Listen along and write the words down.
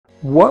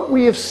what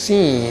we have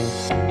seen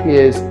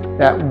is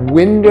that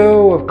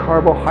window of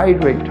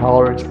carbohydrate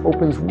tolerance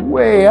opens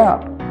way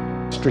up.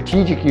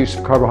 Strategic use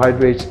of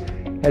carbohydrates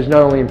has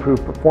not only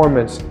improved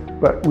performance,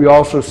 but we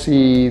also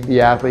see the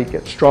athlete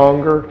get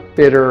stronger,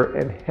 fitter,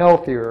 and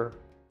healthier.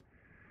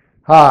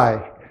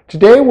 Hi,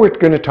 today we're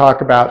going to talk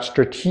about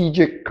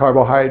strategic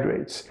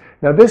carbohydrates.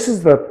 Now this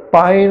is the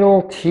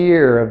final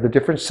tier of the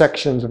different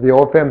sections of the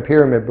OFM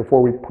pyramid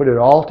before we put it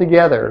all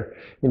together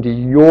into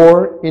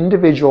your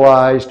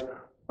individualized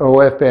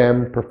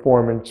OFM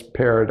performance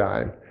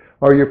paradigm,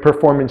 or your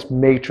performance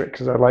matrix,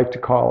 as I like to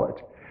call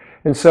it.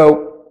 And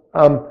so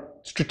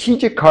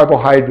strategic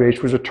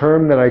carbohydrates was a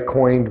term that I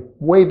coined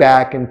way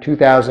back in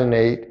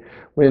 2008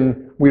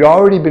 when we'd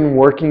already been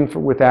working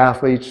with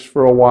athletes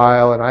for a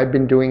while, and I've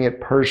been doing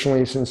it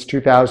personally since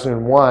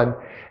 2001,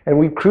 and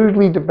we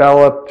crudely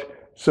developed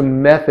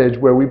some methods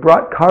where we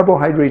brought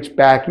carbohydrates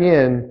back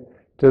in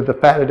to the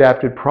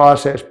fat-adapted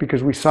process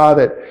because we saw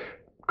that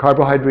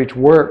carbohydrates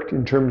worked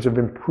in terms of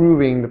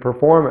improving the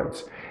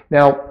performance.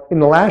 Now, in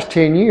the last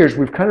 10 years,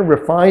 we've kind of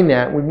refined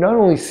that. We've not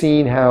only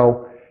seen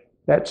how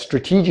that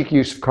strategic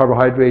use of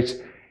carbohydrates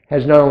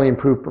has not only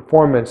improved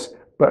performance,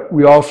 but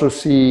we also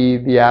see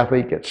the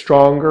athlete get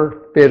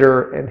stronger,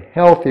 fitter, and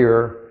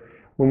healthier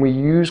when we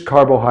use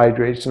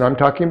carbohydrates, and I'm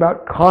talking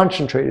about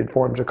concentrated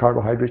forms of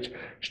carbohydrates,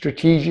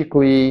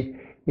 strategically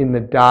in the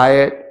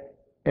diet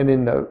and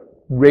in the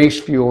race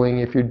fueling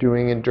if you're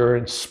doing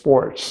endurance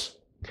sports.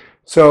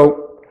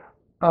 So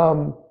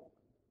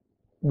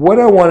what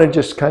I want to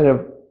just kind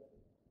of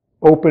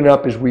open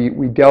up as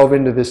we delve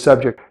into this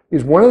subject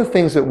is one of the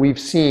things that we've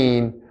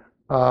seen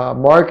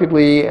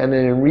markedly, and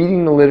then in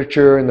reading the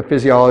literature and the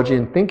physiology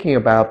and thinking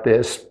about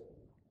this,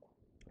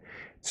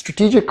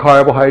 strategic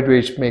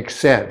carbohydrates make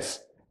sense.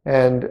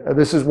 And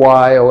this is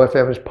why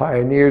OFM has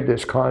pioneered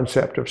this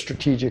concept of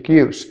strategic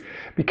use.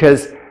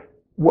 Because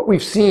what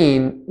we've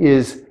seen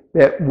is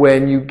that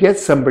when you get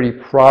somebody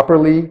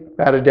properly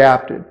fat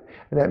adapted,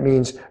 and that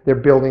means they're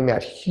building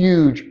that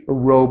huge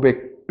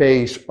aerobic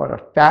base on a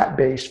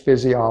fat-based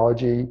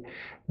physiology.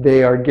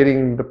 They are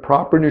getting the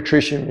proper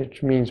nutrition,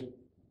 which means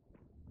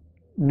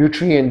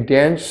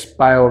nutrient-dense,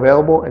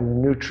 bioavailable,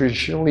 and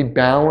nutritionally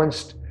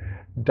balanced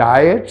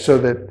diet so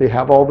that they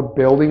have all the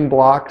building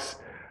blocks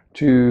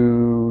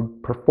to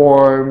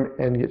perform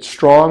and get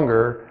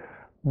stronger.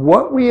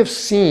 What we have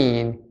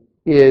seen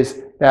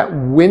is that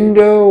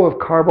window of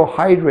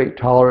carbohydrate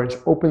tolerance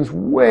opens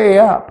way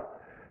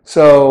up.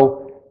 So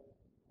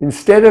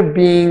instead of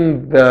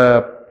being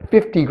the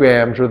 50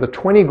 grams or the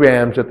 20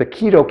 grams that the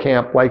keto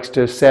camp likes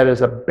to set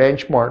as a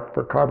benchmark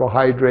for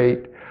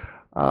carbohydrate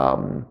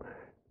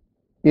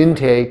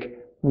intake,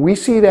 we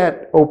see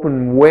that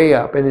open way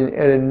up. And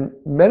in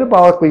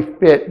metabolically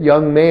fit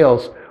young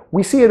males,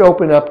 we see it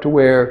open up to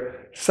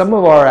where some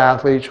of our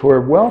athletes who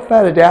are well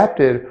fat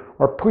adapted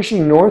are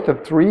pushing north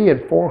of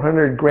 300 and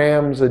 400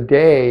 grams a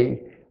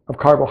day of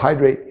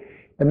carbohydrate.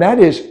 And that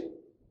is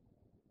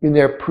in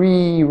their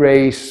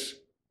pre-race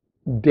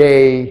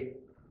day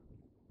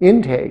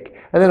intake.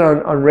 And then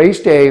on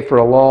race day for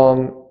a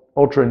long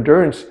ultra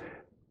endurance,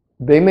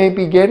 they may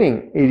be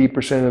getting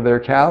 80% of their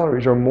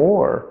calories or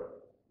more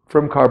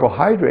from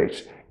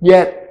carbohydrates.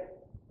 Yet,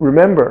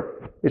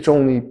 remember, it's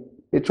only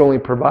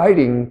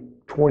providing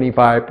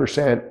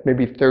 25%,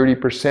 maybe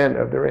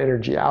 30% of their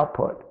energy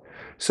output.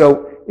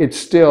 So it's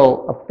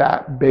still a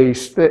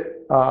fat-based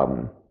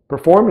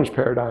performance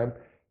paradigm.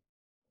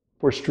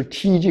 For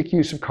strategic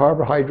use of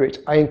carbohydrates,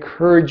 I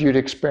encourage you to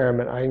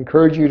experiment. I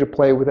encourage you to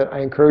play with it.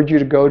 I encourage you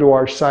to go to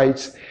our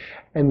sites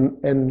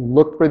and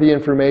look for the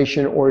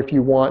information, or if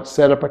you want,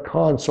 set up a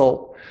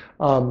consult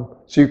so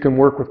you can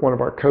work with one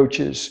of our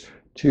coaches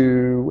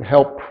to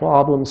help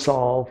problem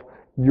solve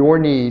your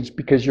needs,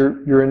 because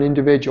you're an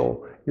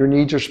individual. Your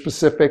needs are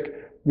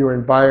specific. Your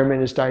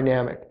environment is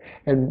dynamic.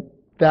 And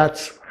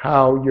that's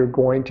how you're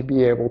going to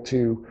be able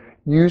to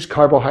use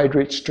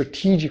carbohydrates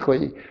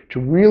strategically to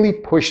really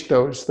push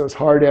those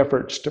hard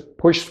efforts, to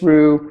push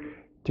through,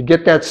 to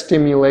get that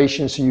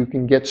stimulation so you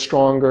can get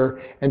stronger,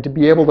 and to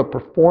be able to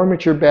perform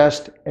at your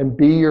best and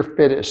be your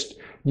fittest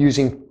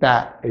using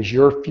fat as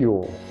your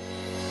fuel.